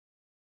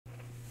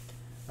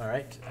All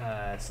right,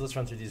 so let's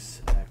run through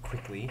these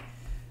quickly.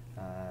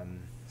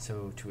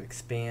 So to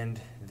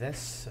expand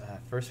this,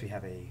 first we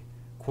have a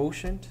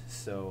quotient,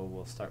 so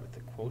we'll start with the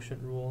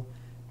quotient rule,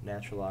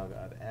 natural log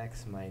of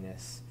x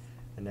minus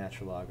the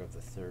natural log of the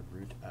third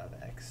root of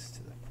x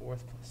to the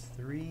fourth plus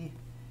 3.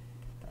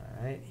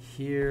 All right,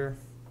 here,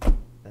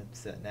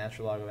 that's a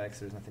natural log of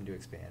x, there's nothing to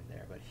expand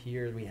there, but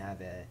here we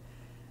have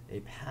a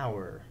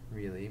power,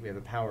 really. We have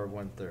a power of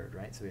 1/3,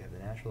 right? So we have the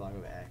natural log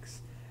of x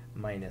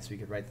minus, we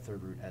could write the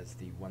third root as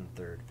the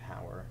 1/3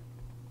 power.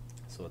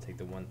 So we'll take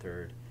the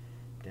 1/3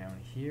 down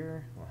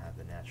here, we'll have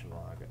the natural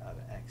log of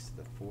x to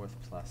the fourth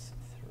plus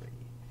 3.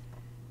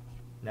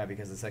 Now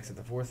because this x to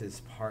the fourth is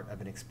part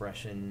of an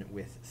expression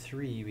with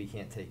 3, we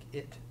can't take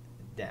it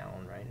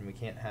down, right? And we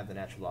can't have the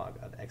natural log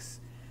of x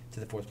to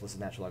the fourth plus the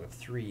natural log of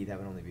 3. That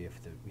would only be if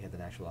we had the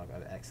natural log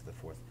of x to the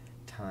fourth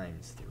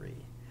times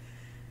 3.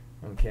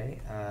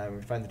 Okay,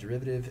 we find the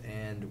derivative,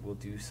 and we'll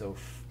do so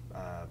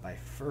by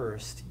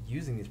first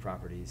using these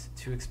properties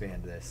to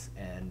expand this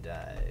and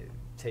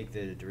take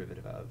the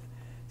derivative of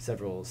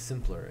several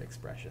simpler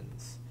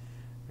expressions.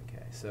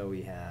 Okay, so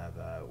we have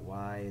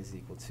y is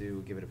equal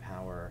to, give it a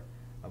power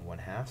of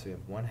 1/2, so we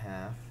have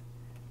 1/2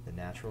 the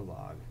natural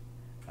log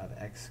of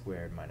x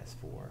squared minus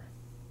 4.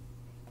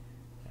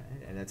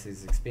 Right, and that's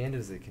as expanded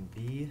as it can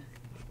be.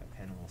 Make my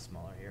pen a little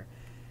smaller here.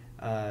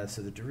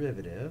 So the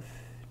derivative,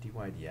 dy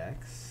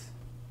dx,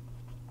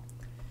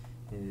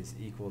 is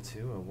equal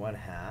to a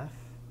 1/2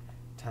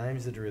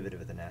 times the derivative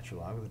of the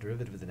natural log. The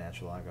derivative of the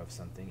natural log of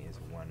something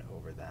is 1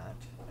 over that,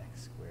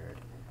 x squared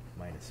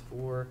minus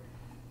 4.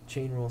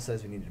 Chain rule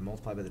says we need to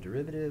multiply by the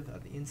derivative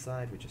of the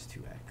inside, which is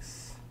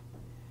 2x.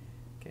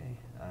 Okay,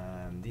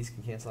 these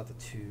can cancel out the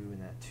 2,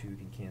 and that 2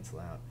 can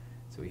cancel out.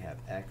 So we have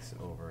x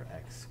over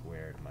x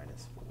squared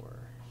minus 4.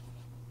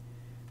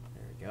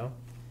 There we go.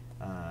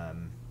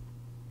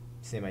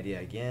 Same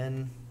idea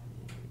again.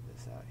 Let me move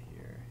this out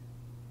here.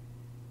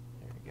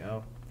 There we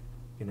go.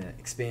 I'm going to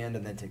expand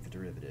and then take the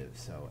derivative.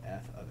 So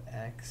f of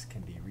x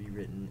can be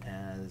rewritten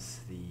as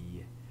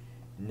the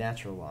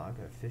natural log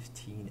of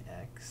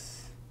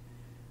 15x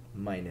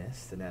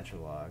minus the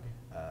natural log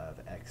of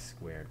x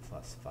squared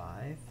plus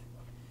 5.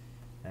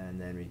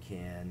 And then we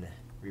can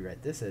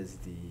rewrite this as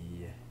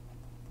the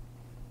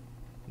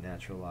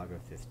natural log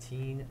of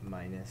 15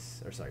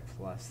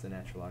 plus the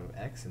natural log of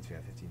x, since we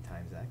have 15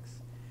 times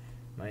x,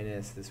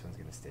 minus, this one's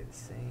going to stay the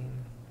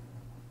same.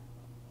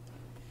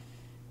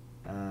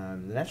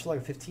 The natural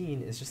log of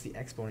 15 is just the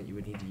exponent you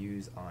would need to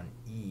use on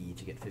e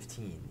to get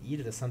 15. E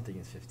to the something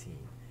is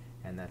 15,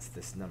 and that's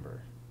this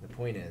number. The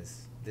point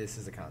is, this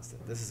is a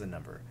constant. This is a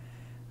number.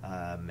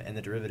 And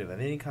the derivative of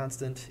any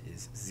constant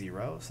is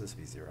 0, so this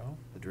would be 0.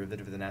 The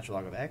derivative of the natural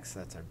log of x,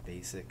 that's our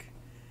basic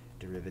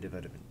derivative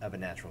of a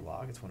natural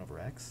log. It's 1 over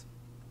x.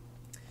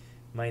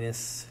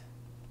 Minus,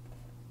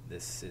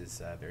 this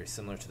is very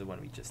similar to the one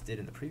we just did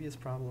in the previous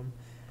problem.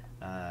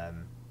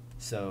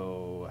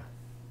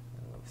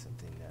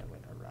 Something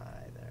went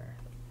awry there.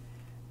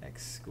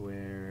 X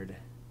squared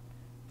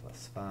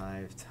plus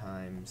 5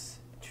 times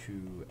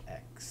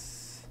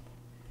 2x.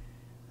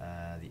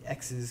 The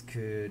x's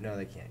could, no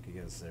they can't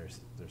because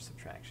there's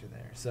subtraction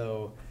there.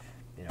 So,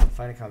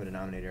 find a common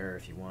denominator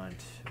if you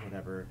want,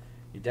 whatever.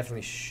 You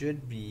definitely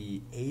should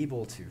be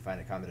able to find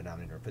a common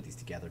denominator or put these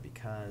together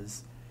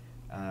because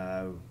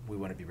we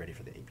want to be ready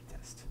for the AP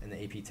test. And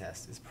the AP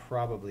test is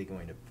probably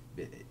going to,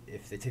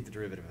 if they take the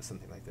derivative of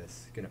something like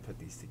this, going to put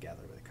these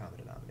together with a common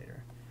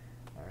denominator.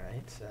 All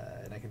right,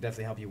 and I can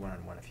definitely help you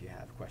one-on-one if you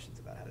have questions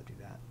about how to do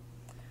that.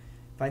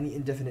 Find the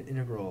indefinite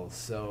integral.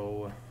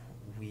 So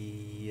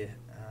we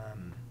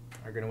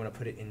are going to want to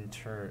put it in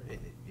terms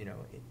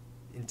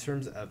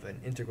of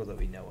an integral that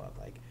we know of,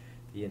 like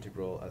the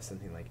integral of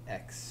something like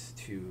x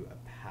to a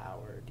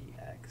power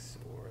dx,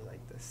 or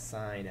like the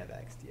sine of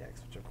x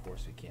dx, which of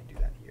course we can't do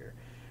that here,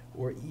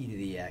 or e to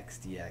the x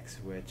dx,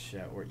 which,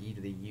 or e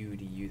to the u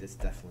du, that's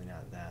definitely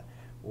not that,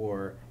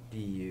 or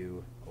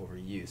du over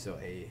u, so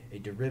a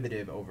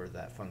derivative over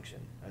that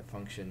function, a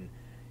function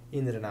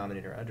in the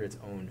denominator under its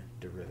own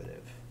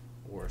derivative,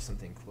 or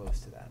something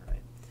close to that,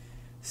 right?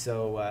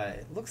 So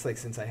it looks like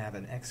since I have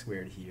an x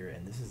squared here,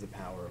 and this is the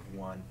power of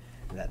 1,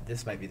 that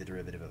this might be the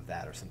derivative of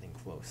that, or something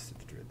close to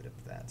the derivative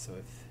of that. So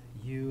if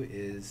u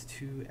is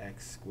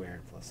 2x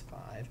squared plus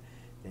 5,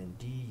 then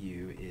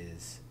du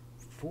is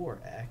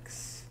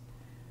 4x,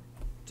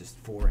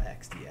 just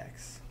 4x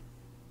dx.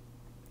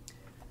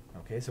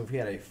 Okay, so if we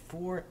had a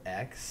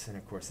 4x, and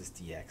of course this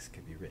dx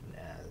could be written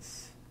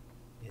as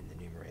in the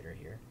numerator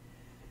here.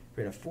 If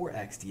we had a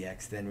 4x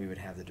dx, then we would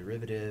have the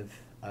derivative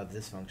of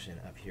this function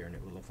up here, and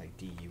it would look like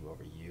du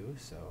over u.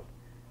 So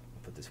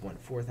we'll put this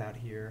 1/4 out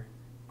here,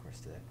 of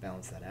course, to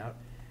balance that out.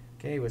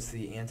 Okay, what's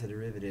the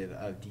antiderivative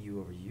of du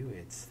over u?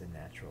 It's the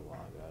natural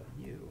log of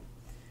u.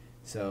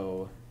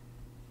 So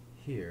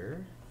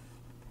here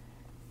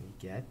we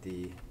get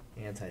the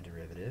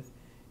antiderivative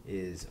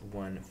is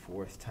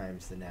 1/4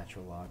 times the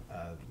natural log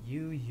of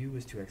u. U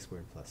is 2x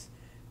squared plus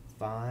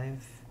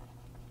 5.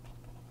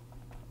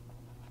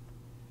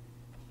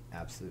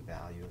 Absolute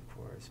value, of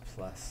course,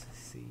 plus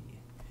c.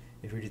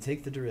 If we were to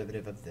take the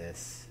derivative of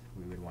this,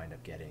 we would wind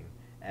up getting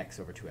x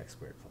over 2x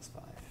squared plus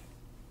 5.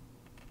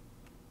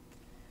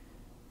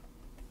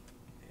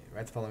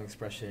 Write the following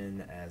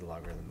expression as a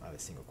logarithm of a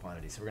single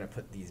quantity. So we're going to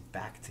put these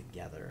back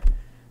together.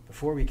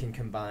 Before we can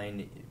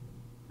combine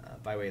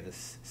by way of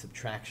this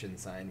subtraction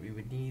sign, we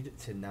would need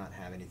to not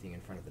have anything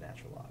in front of the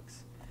natural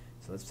logs.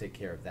 So let's take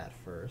care of that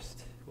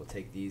first. We'll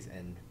take these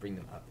and bring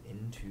them up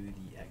into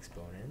the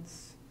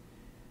exponents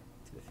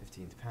to the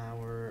 15th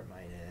power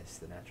minus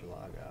the natural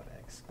log of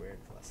x squared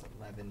plus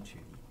 11 to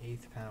the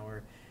 8th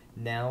power.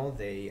 Now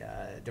they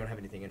don't have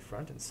anything in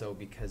front, and so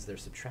because they're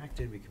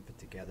subtracted, we can put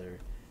together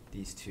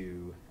these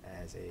two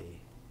as a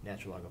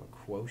natural log of a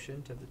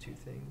quotient of the two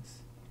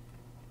things.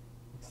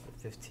 It's the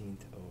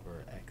 15th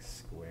over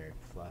x squared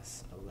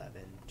plus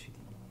 11 to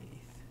the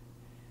 8th.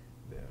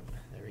 Boom.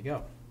 There we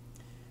go.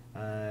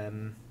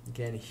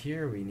 Again,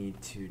 here we need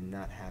to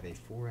not have a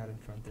 4 out in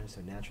front there,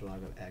 so natural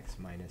log of x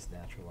minus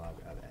natural log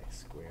of x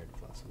squared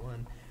plus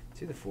 1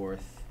 to the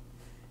 4th.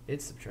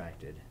 It's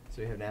subtracted,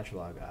 so we have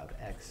natural log of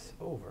x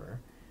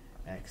over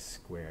x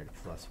squared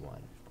plus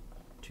 1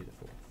 to the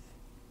 4th.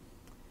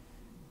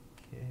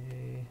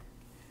 Okay.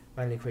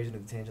 Find an equation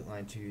of the tangent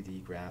line to the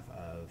graph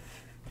of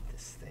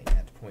this thing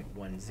at point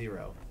 1,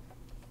 0.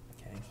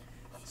 Okay.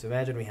 So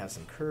imagine we have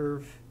some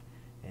curve,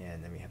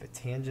 and then we have a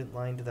tangent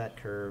line to that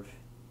curve.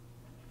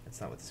 That's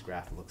not what this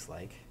graph looks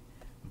like,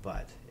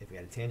 but if we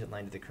had a tangent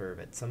line to the curve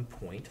at some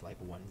point, like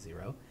 1,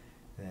 0,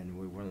 then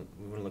we want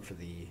to look for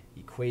the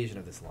equation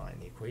of this line.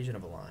 The equation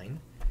of a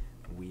line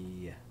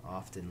we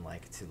often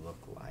like to look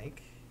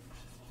like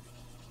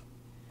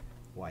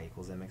y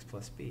equals mx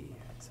plus b.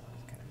 So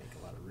I'll kind of make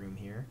a lot of room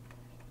here.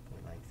 We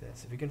like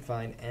this. If we can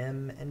find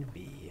m and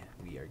b,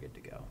 we are good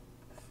to go.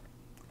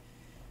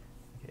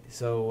 Okay,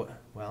 so,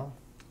 well,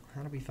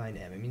 how do we find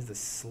m? It means the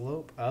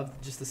slope of,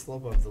 just the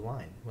slope of the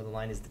line. Well, the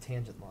line is the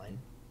tangent line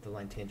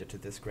tangent to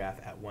this graph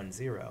at 1,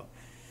 0.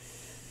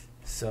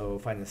 So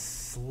find the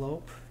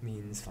slope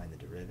means find the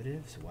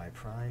derivative. So y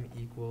prime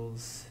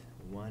equals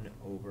 1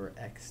 over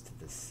x to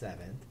the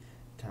 7th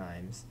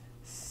times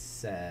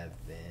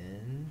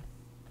 7x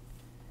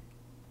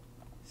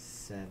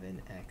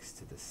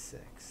to the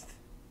 6th.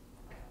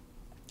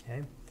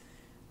 Okay?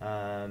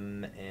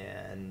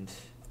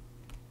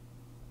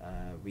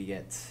 We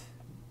get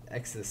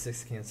x to the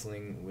 6th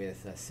canceling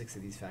with 6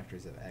 of these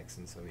factors of x,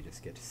 and so we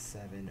just get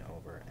 7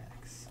 over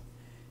x.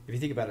 If you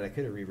think about it, I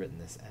could have rewritten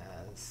this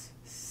as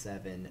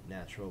 7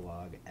 natural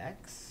log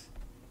x,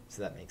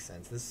 so that makes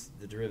sense.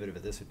 The derivative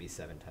of this would be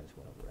 7 times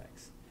 1 over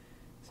x.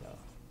 So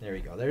there we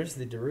go. There's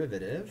the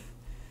derivative.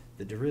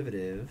 The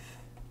derivative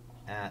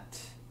at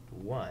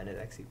 1, at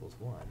x equals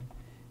 1,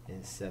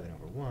 is 7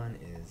 over 1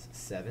 is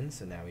 7,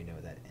 so now we know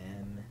that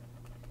m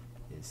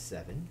is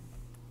 7.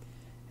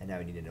 And now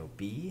we need to know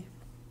b.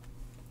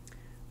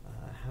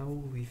 How will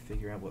we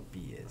figure out what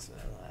b is?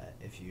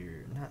 If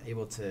you're not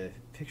able to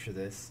picture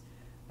this,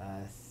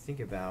 think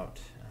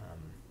about,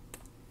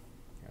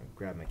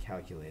 grab my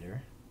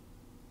calculator,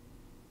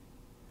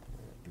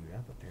 boot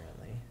up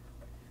apparently.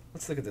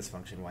 Let's look at this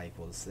function, y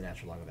equals the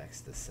natural log of x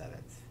to the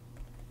 7th.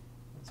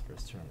 Let's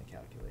first turn on the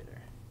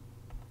calculator.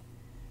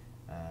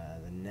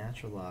 The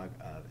natural log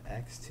of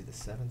x to the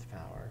 7th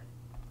power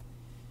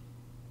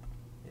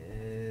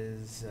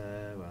is,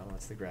 well,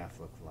 what's the graph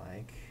look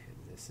like?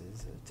 This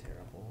is a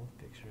terrible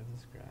picture of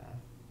this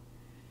graph.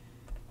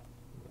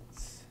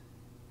 Let's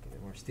get a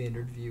more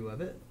standard view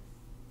of it.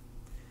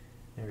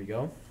 There we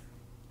go.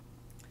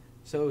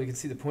 So we can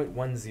see the point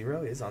 1,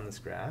 0 is on this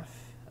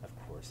graph. Of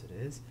course it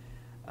is.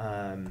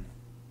 Let me make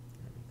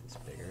this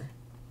bigger.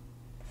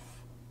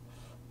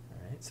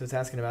 Alright, so it's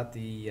asking about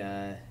the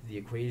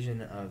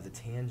equation of the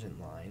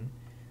tangent line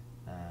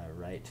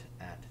right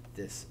at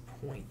this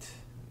point.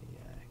 Let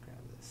me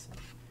grab this and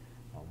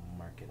I'll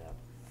mark it up.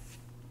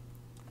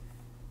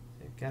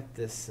 So we've got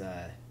this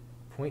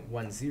point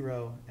 1,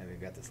 0, and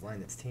we've got this line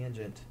that's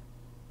tangent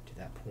to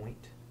that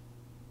point.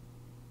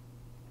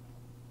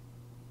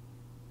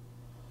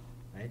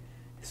 Right?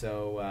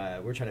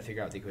 So we're trying to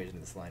figure out the equation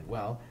of this line.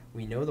 Well,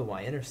 we know the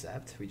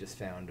y-intercept we just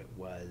found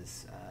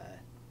was,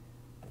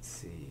 let's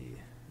see,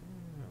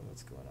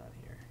 what's going on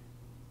here?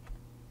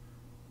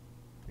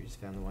 We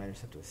just found the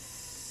y-intercept was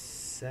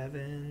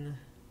 7.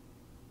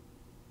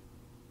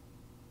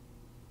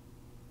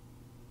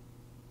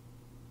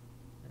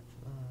 That's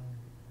 5,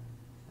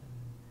 7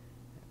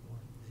 at 1,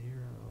 0.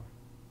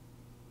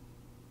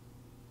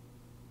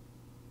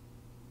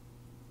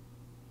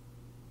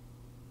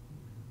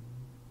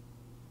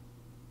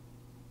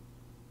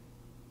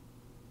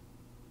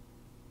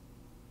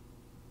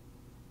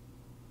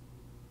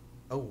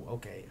 Oh,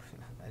 okay.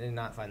 I did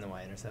not find the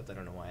y-intercept. I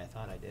don't know why I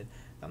thought I did.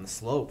 Found the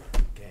slope.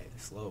 Okay, the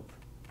slope.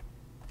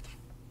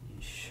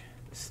 Yeesh.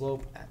 The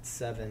slope at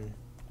 7.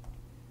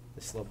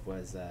 The slope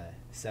was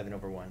 7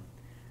 over 1.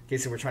 Okay,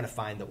 so we're trying to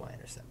find the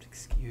y-intercept.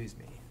 Excuse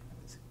me.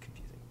 That was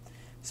confusing.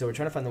 So we're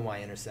trying to find the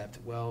y-intercept.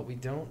 Well, we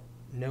don't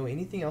know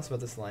anything else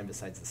about this line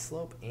besides the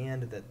slope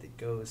and that it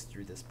goes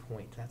through this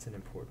point. That's an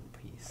important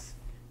piece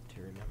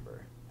to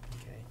remember.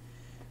 Okay.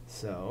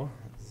 So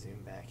let's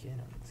zoom back in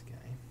on this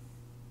guy.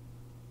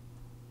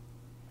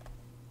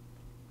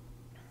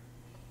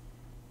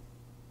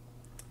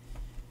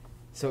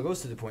 So it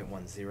goes to the point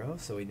 1, 0,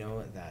 so we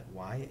know that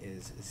y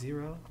is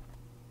 0,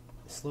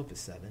 the slope is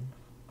 7,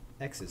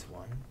 x is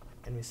 1,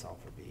 and we solve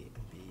for b,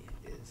 and b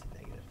is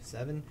negative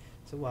 7,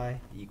 so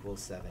y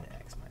equals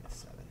 7x minus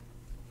 7.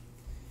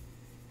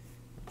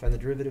 Find the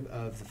derivative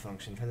of the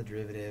function, find the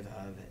derivative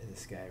of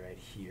this guy right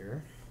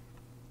here.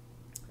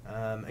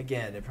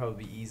 Again, it'd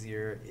probably be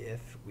easier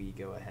if we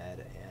go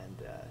ahead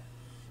and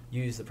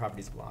use the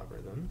properties of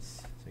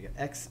logarithms. So we get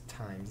x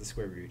times the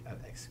square root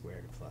of x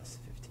squared plus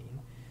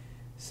 15.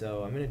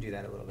 So I'm going to do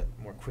that a little bit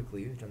more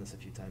quickly. We've done this a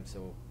few times. So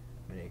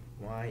I'm going to make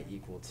y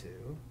equal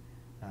to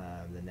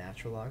the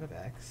natural log of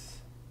x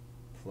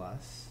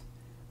plus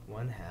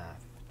 1/2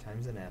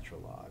 times the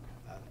natural log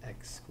of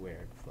x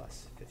squared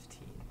plus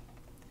 15.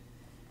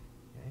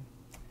 Okay,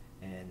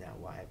 and now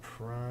y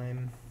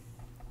prime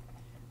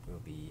will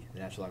be the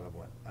natural log of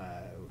what?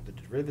 The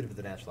derivative of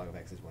the natural log of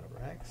x is 1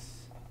 over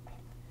x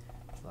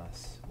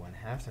plus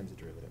 1/2 times the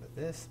derivative of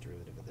this. The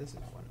derivative of this is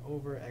 1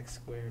 over x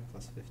squared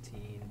plus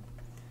 15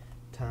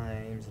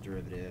 times the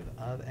derivative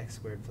of x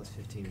squared plus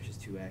 15, which is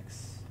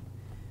 2x.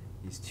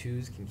 These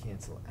 2's can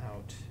cancel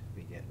out.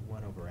 We get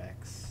 1 over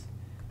x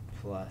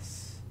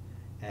plus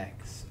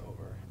x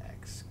over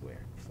x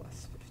squared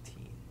plus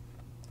 15.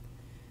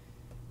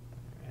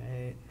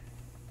 Alright.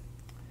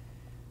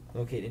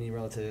 Locate any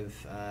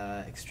relative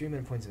extreme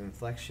and points of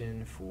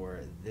inflection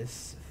for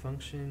this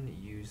function.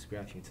 Use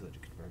graph utility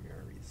to confirm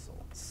your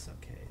results.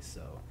 Okay,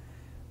 so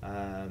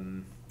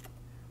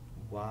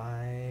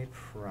y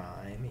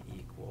prime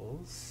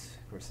equals,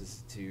 of course, this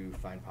is to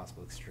find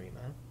possible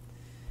extrema.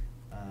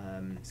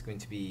 It's going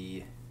to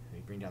be, let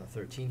me bring down the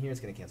 13 here, it's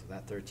going to cancel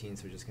that 13,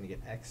 so we're just going to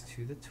get x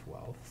to the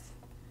 12th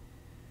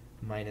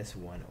minus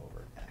 1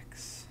 over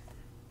x.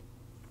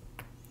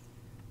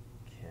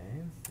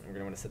 Okay, we're going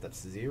to want to set that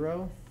to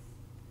 0.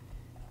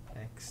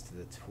 X to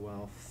the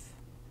 12th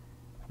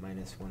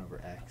minus 1 over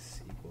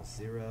x equals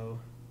 0.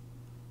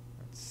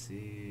 Let's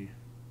see.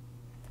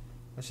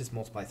 Let's just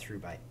multiply through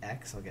by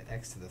x. I'll get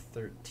x to the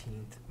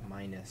 13th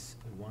minus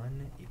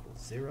 1 equals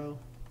 0.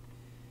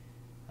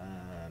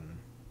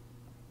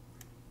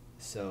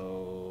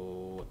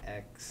 So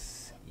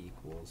x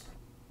equals,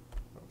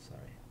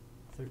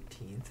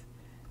 13th.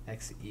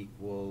 X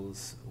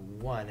equals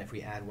 1. If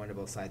we add 1 to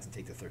both sides and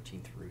take the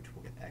 13th root,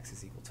 we'll get x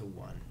is equal to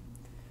 1.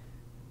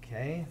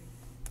 Okay.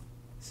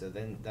 So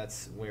then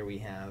that's where we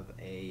have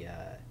a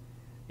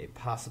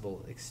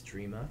possible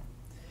extrema.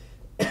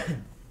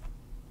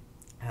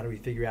 How do we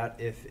figure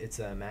out if it's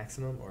a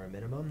maximum or a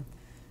minimum?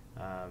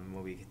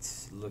 Well, we could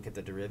look at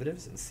the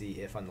derivatives and see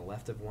if on the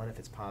left of one, if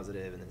it's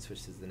positive, and then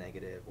switch to the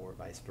negative, or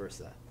vice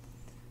versa.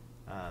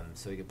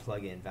 So we could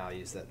plug in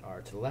values that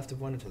are to the left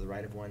of one and to the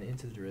right of one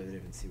into the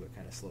derivative and see what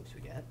kind of slopes we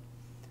get.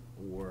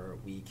 Or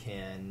we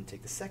can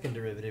take the second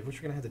derivative, which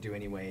we're going to have to do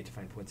anyway to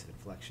find points of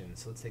inflection.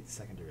 So let's take the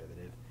second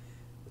derivative.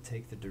 We'll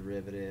take the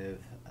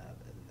derivative of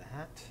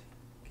that.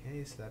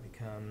 Okay, so that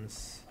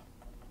becomes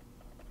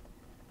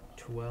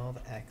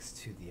 12x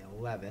to the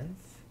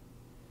 11th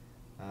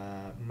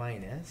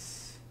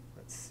minus,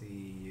 let's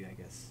see, I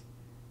guess,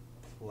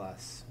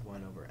 plus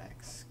 1 over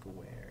x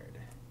squared.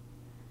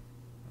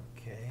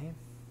 Okay,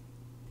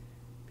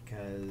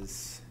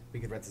 because we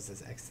could write this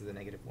as x to the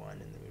negative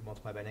 1, and then we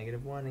multiply by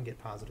negative 1 and get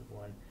positive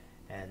 1,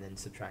 and then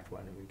subtract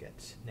 1 and we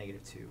get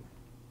negative 2.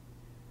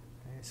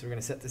 Okay, so we're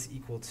going to set this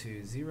equal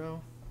to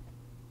 0.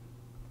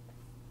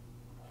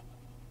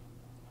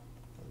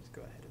 I'll just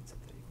go ahead and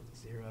set that equal to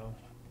 0.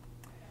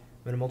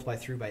 I'm going to multiply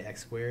through by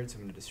x squared, so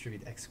I'm going to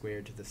distribute x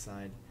squared to this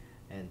side,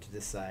 and to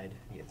this side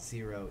we get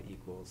 0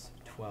 equals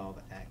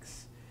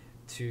 12x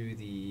to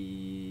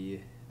the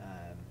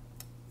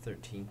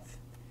 13th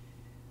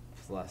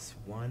plus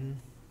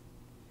 1.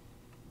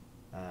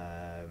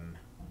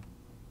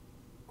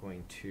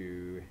 Going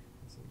to,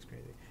 this looks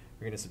crazy,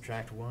 we're going to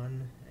subtract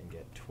 1 and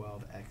get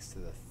 12x to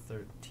the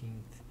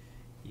 13th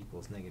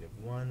equals negative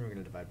 1. We're going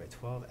to divide by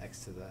 12.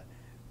 X to the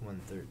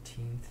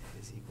 1/13th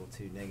is equal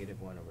to negative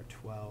 1 over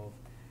 12.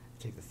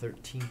 Take the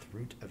 13th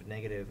root of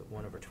negative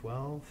 1 over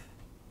 12.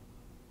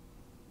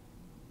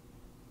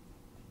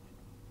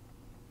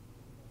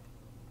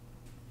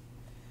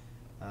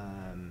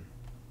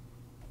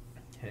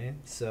 Okay,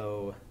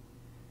 so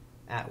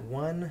at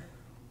 1,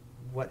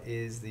 what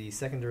is the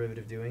second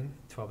derivative doing?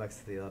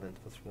 12x to the 11th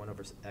plus 1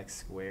 over x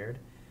squared.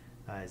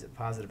 Is it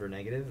positive or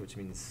negative? Which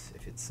means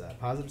if it's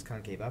positive, it's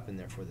concave up, and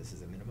therefore this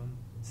is a minimum.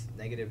 It's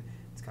negative,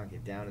 it's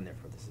concave down, and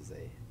therefore this is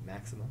a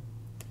maximum.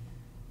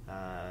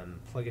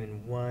 Plugging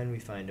in 1, we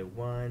find a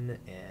 1,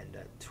 and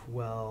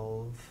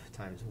 12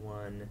 times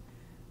 1,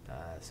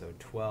 so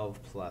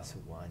 12 plus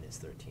 1 is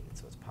 13.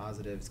 So it's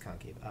positive, it's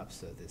concave up,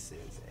 so this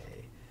is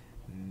a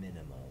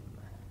minimum.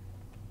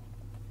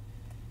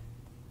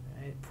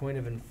 All right, point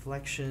of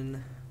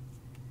inflection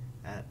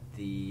at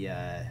the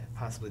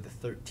possibly the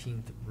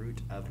 13th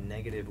root of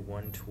negative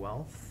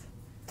 1/12.